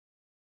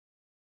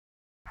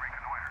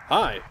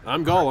Hi,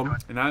 I'm Golem,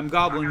 And I'm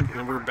Goblin.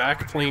 and we're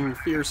back playing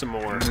F.E.A.R. some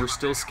more. And we're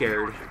still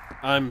scared.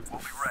 I'm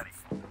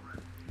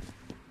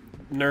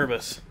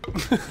nervous.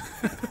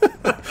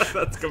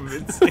 That's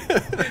convincing.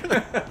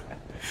 I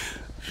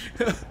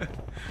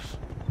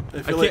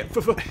I feel like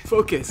can't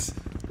focus.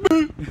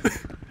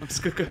 I'm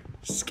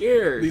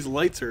scared. these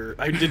lights are.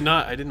 I did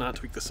not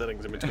tweak the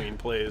settings in between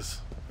plays.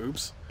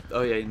 Oops.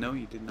 Oh yeah, no,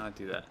 you did not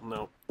do that.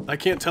 No. I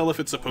can't tell if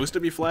it's supposed to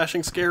be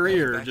flashing scary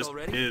or just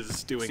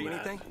is doing See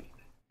that. anything?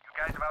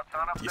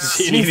 Do you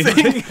see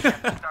anything?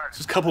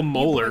 Just a couple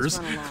molars.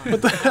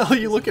 What the hell are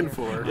you looking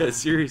for? Yeah,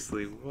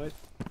 seriously, what?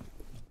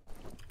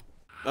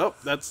 Oh,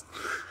 that's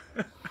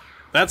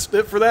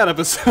it for that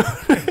episode.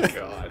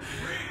 God.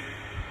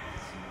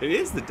 It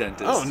is the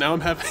dentist. Oh, now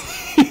I'm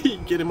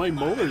having getting my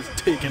molars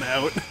taken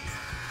out.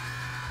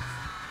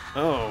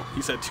 Oh,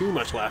 he's had too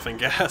much laughing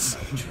gas.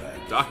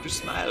 Dr.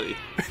 Smiley.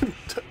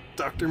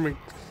 Dr. Mc...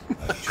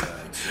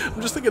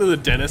 I'm just thinking of the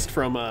dentist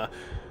from, what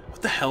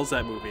the hell's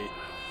that movie?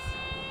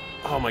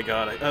 Oh my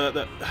god,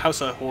 the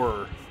House of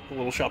Horror, the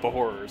Little Shop of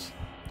Horrors.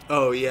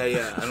 Oh yeah,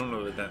 yeah. I don't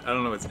know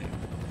its name.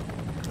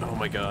 Oh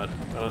my god,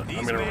 I'm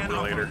gonna remember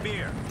later.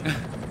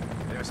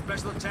 There are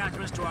special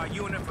attachments to our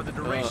unit for the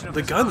duration of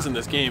The this guns in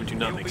hunt. this game do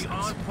not You'll make be sense.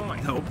 on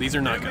point. Nope, these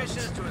are not Their guns.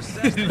 mission is to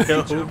assess the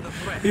nature No, of the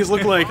threat. these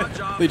look like Our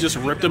job they is just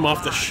to ripped them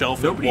off the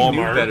shelf Nobody at knew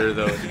Walmart. better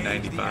though in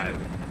 '95.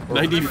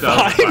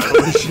 95?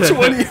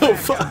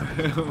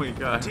 2005. Oh my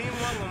god. Team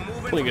 1 will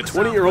move in Playing a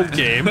from the 20-year-old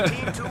southwest. game.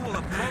 Team 2 will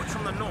approach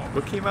from the north.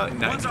 What came out in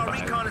Once our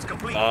 '95? recon is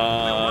complete,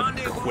 we'll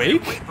rendezvous Quake? and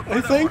wait for I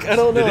further think? I orders.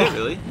 don't know. Did it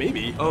really?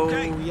 Maybe. Oh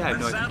Okay, yeah,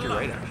 no, let's I think saddle you're up.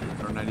 right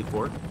actually. Or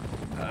 '94.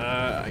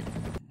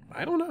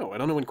 I don't know. I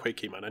don't know when Quake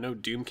came out. I know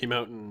Doom came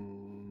out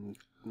in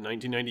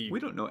 1990. We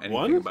don't know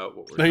anything about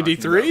what we're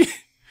 93? talking about.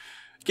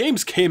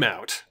 Games came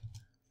out.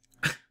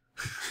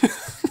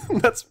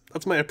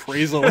 that's my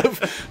appraisal of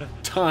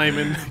time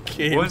in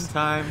games. One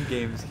time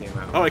games came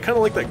out. Oh, I kind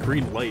of like that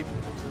green light.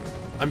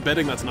 I'm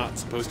betting that's not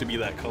supposed to be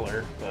that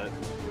color, but...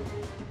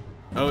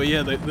 Oh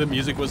yeah, the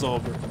music was all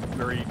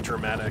very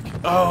dramatic.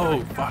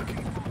 Oh, fuck.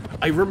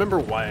 I remember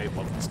why I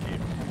love this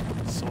game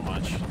so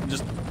much.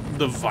 Just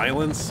the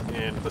violence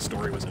and the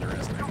story was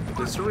interesting.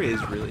 The story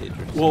is really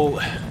interesting. Well,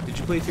 Did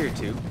you play F.E.A.R.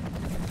 2?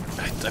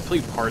 I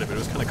played part of it. It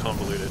was kind of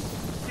convoluted.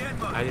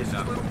 I did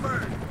not.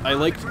 I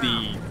liked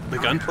the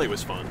gunplay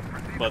was fun,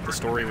 but the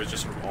story was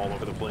just from all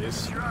over the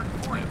place.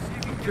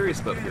 I'm curious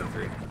about F.E.A.R.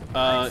 3.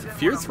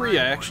 F.E.A.R. 3,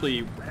 I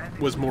actually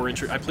was more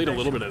interested. I played a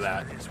little bit of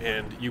that,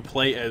 and you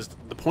play as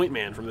the point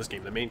man from this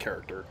game, the main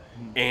character,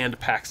 and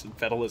Paxton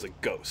Fettel is a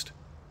ghost.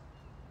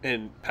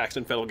 And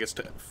Paxton Fettel gets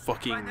to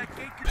fucking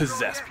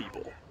possess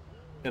people.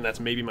 And that's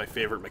maybe my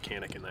favorite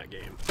mechanic in that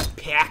game.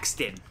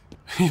 Paxton.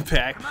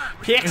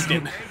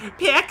 Paxton!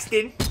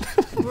 Paxton!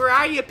 Where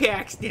are you,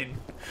 Paxton?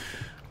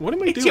 What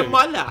am I It's doing? your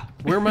mother.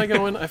 Where am I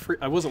going?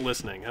 I wasn't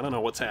listening. I don't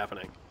know what's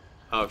happening.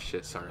 Oh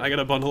shit, sorry. I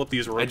gotta bundle up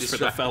these ropes for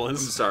the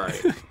fellas. I'm sorry.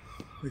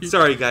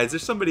 Sorry guys,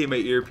 there's somebody in my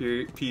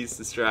earpiece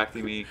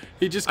distracting me.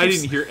 He just I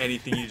keeps- didn't hear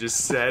anything you just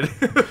said.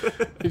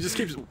 He just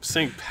keeps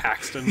saying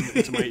Paxton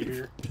into my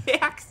ear.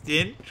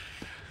 Paxton.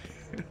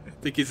 I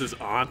think he's his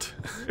aunt.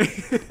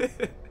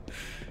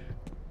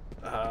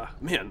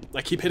 Man,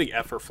 I keep hitting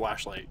F for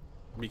flashlight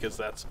because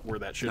that's where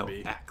that should No,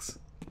 be. X.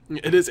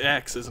 It is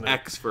X, isn't it?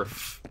 X for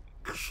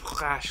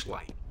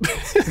flashlight.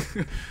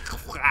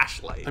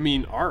 Flashlight. I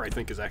mean, R I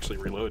think is actually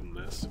reloading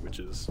this, which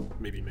is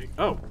maybe make.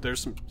 Oh,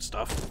 there's some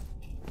stuff.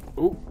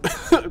 Oh,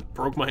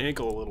 broke my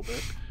ankle a little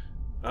bit.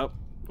 Oh,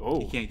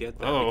 You can't get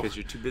that Oh. because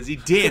you're too busy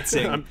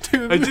dancing. I'm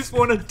too- I just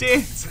want to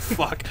dance.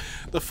 Fuck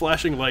the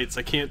flashing lights.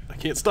 I can't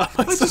stop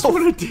I myself. just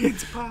want to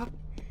dance, Pop.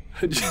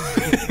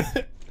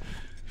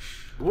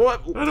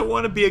 What? I don't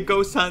want to be a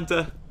ghost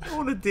hunter. I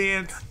want to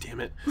dance. Damn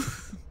it.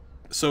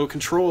 So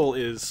control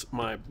is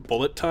my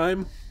bullet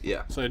time.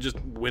 Yeah. So I just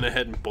went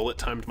ahead and bullet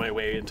timed my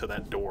way into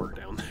that door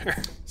down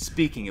there.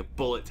 Speaking of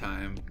bullet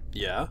time,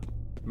 Yeah.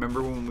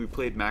 remember when we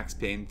played Max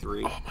Payne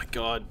 3? Oh my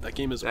god, that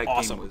game is That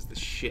awesome. game was the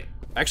shit.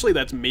 Actually,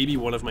 that's maybe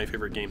one of my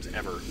favorite games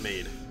ever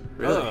made.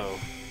 Really? Oh.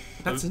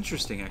 That's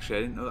interesting, actually.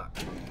 I didn't know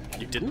that.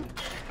 You didn't?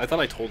 I thought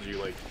I told you,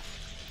 like,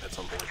 at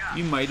some point.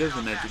 You might have,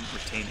 and I didn't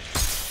retain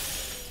it.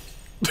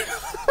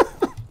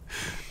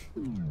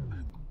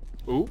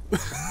 Ooh.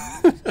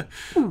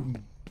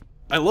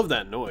 I love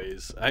that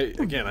noise. I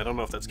don't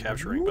know if that's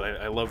capturing,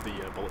 but I love the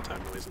bullet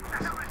time noise in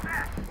this.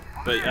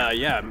 But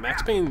yeah,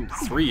 Max Payne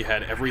 3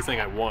 had everything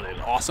I wanted.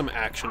 Awesome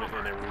action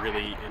and a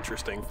really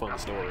interesting, fun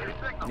story.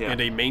 Yeah. And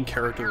a main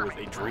character with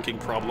a drinking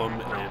problem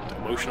and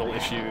emotional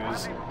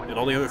issues and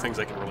all the other things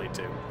I can relate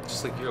to.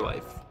 Just like your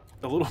life.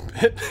 A little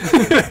bit.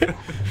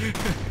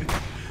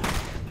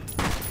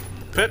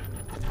 Pit.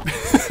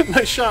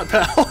 Nice shot,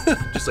 pal.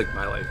 Just like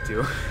my life,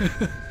 too.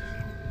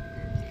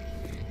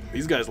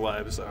 These guys'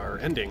 lives are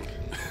ending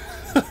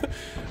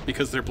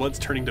because their blood's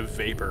turning to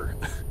vapor.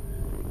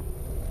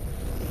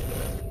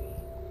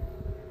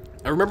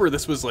 I remember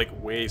this was like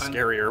way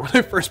scarier when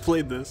I first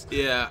played this.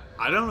 Yeah,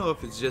 I don't know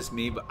if it's just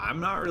me, but I'm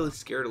not really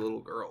scared of little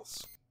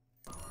girls.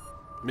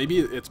 Maybe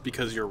it's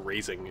because you're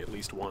raising at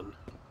least one.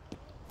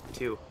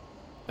 2.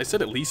 I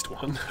said at least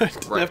one. I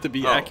didn't have to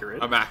be Oh,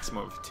 accurate. A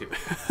maximum of 2.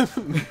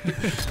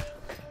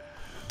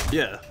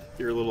 Yeah,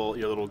 your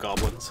little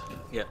goblins.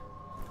 Yep.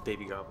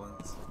 Baby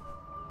goblins.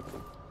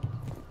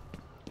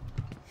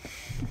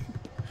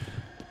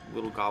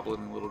 Little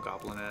goblin and little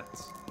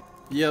goblinettes.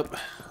 Yep.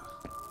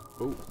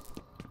 Oh.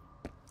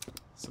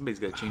 Somebody's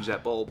got to change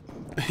that bulb.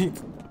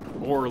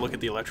 Or look at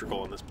the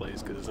electrical in this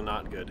place because it's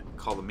not good.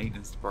 Call the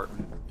maintenance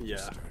department.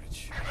 Yeah.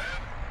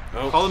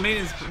 Call Oh, the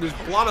maintenance. There's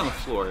blood on the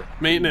floor.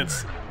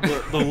 maintenance.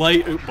 The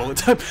light. Oh, bullet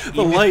time.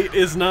 The light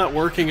is not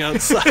working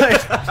outside.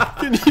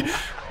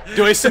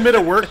 Do I submit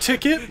a work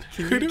ticket?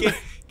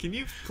 Can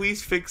you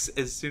please fix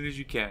as soon as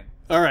you can?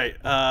 All right.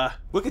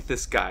 Look at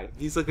this guy.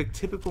 He's like a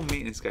typical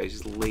maintenance guy.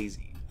 He's just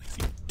lazy.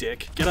 You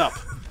dick. Get up.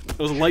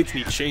 Those lights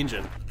need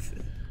changing.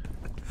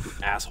 You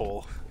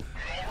asshole.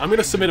 I'm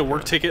gonna submit a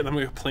work ticket and I'm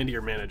gonna complain to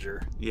your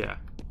manager. Yeah.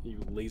 You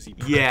lazy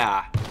prick.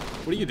 Yeah.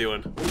 What are you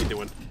doing? What are you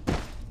doing?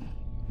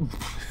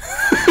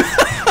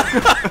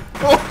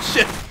 Oh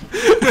shit!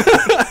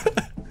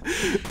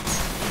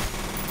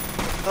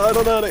 I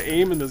don't know how to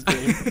aim in this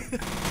game.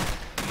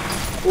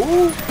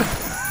 Ooh!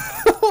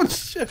 Oh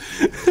shit!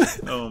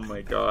 Oh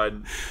my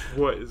god.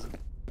 What is...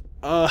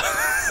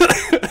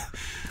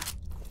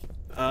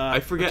 I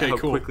forget how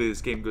quickly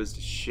this game goes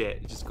to shit.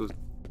 It just goes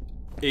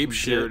Ape from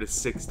shit. 0 to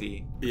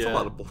 60. It's Yeah. a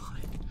lot of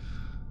blood.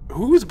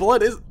 Whose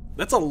blood is...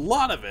 That's a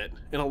lot of it.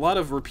 And a lot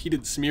of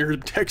repeated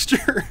smeared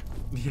texture.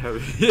 Yeah,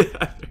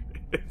 yeah.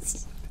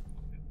 It's...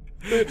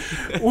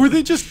 Were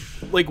they just...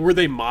 Like, were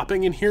they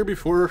mopping in here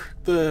before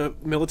the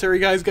military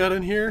guys got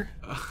in here?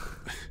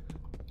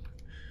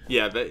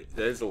 Yeah, that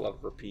is a lot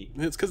of repeat.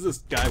 It's because this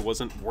guy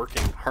wasn't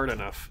working hard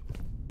enough.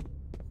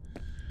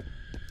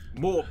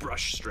 More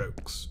brush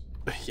strokes.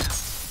 Yeah.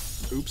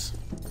 Oops.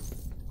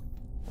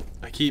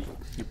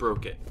 You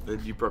broke it.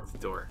 You broke the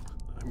door.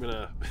 I'm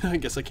gonna... I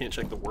guess I can't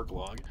check the work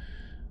log.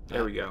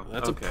 There we go.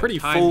 That's Okay. a pretty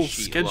Time full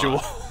sheet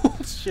schedule.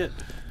 log. Shit.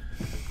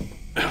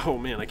 Oh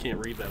man, I can't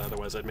read that,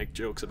 otherwise I'd make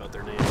jokes about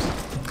their names.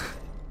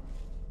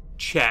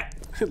 Chet.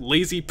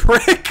 Lazy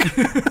prick!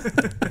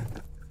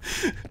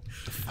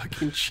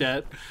 Fucking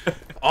Chet.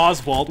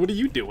 Oswald, what are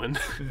you doing?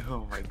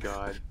 Oh my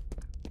god.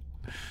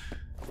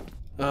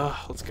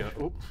 Let's go.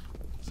 Oh,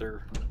 is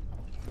there...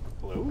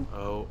 Hello?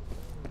 Oh.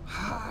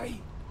 Hi.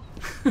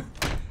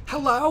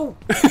 Hello.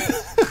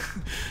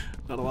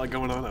 Not a lot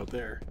going on out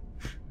there.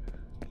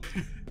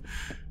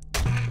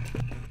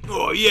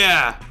 Oh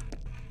yeah.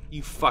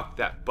 You fucked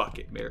that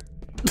bucket,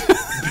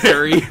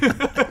 Barry.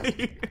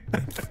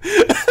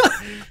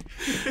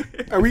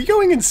 Are we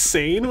going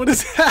insane? What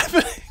is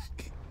happening?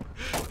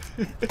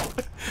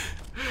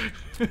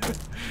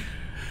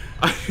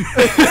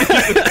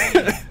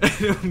 I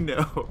don't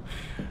know.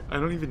 I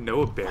don't even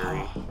know a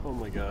Barry. Oh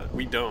my god,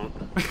 we don't.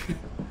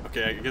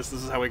 Okay, I guess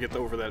this is how I get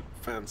over that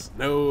fence.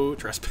 No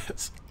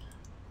trespass.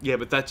 Yeah,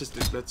 but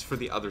that's for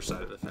the other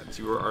side of the fence.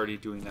 You were already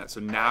doing that, so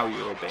now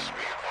you're obeying.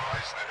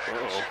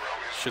 Uh-oh.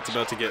 Shit's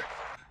about to get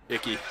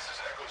icky.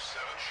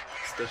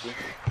 Sticky.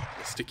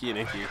 Sticky and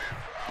icky.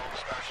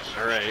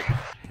 Alright,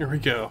 here we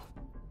go.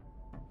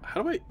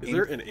 How do I... Is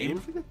there an aim?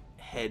 for the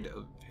head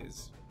of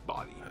his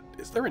body.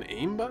 Is there an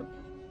aim button?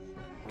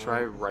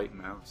 Try right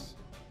mouse.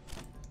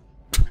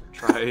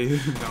 Try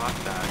not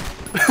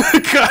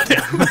that. God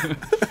damn.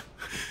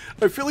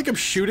 I feel like I'm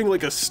shooting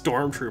like a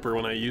stormtrooper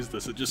when I use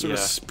this. It just sort of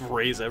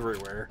sprays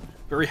everywhere.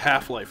 Very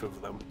Half-Life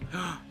of them.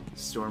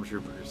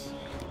 Stormtroopers.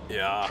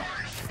 Yeah.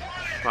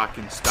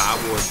 Fucking Star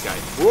Wars guy.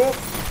 Whoop!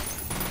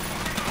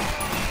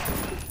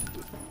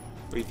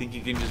 Or you think you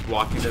can just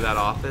walk into that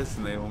office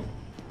and they won't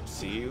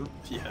see you?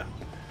 Yeah.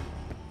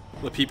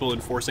 The people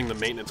enforcing the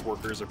maintenance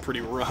workers are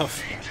pretty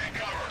rough.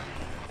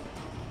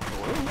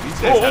 These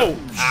guys have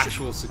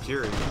actual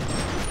security.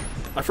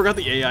 I forgot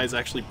the AI is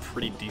actually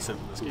pretty decent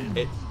in this game.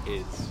 It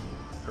is.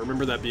 I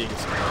remember that being...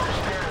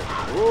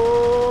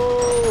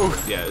 Whoa!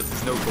 Yeah, this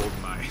is no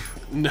GoldenEye.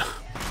 No.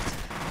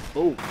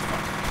 Oh.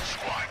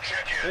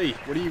 Hey,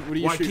 what are you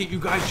Why shooting? can't you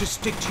guys just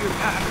stick to your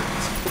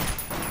patterns?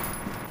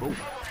 Oh.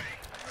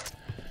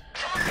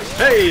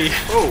 Hey!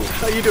 Oh,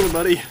 How you doing,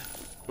 buddy?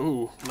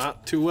 Ooh,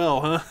 not too well,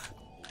 huh?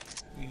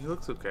 he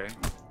looks okay.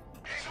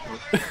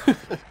 A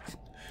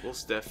little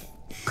stiff.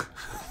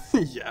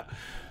 Yeah.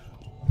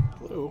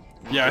 Hello.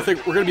 Yeah, I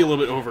think we're gonna be a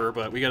little bit over,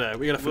 but we gotta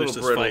finish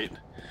this brittle. fight.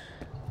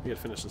 We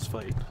gotta finish this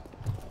fight.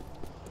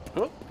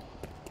 Oh.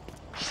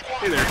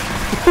 Hey there.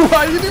 How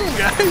are you doing,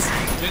 guys?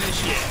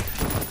 Finish it.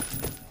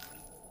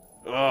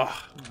 Ugh.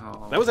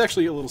 Oh. That was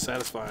actually a little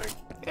satisfying.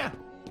 Yeah.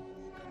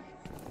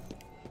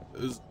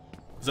 Is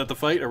that the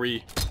fight? Are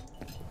we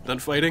done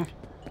fighting?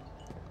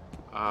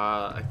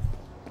 I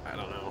I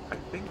don't know.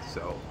 think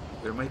so.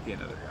 There might be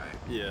another guy.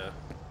 Yeah.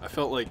 I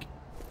felt like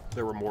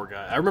there were more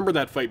guys. I remember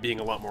that fight being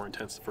a lot more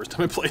intense the first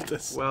time I played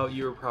this. Well,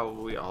 you were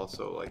probably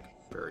also like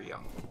very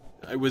young.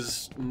 I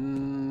was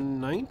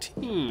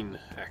 19,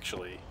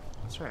 actually.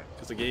 That's right.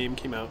 Because the game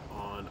came out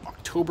on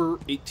October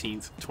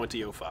 18th,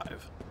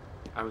 2005.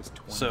 I was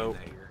 20 So,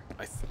 that year.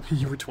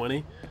 You were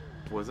 20?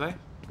 Was I?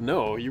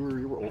 No, you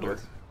were older.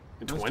 was.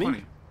 In I was 20?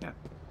 20. Yeah.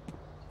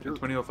 In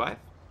 2005?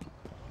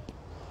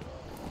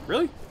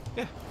 Really?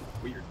 Yeah.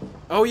 Weird.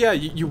 Oh yeah,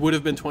 you would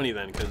have been 20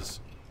 then, because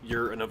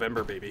you're a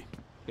November baby.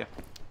 Yeah.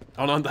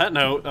 And on that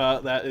note,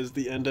 that is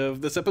the end of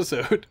this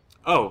episode.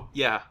 Oh,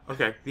 yeah.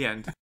 Okay, the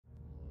end.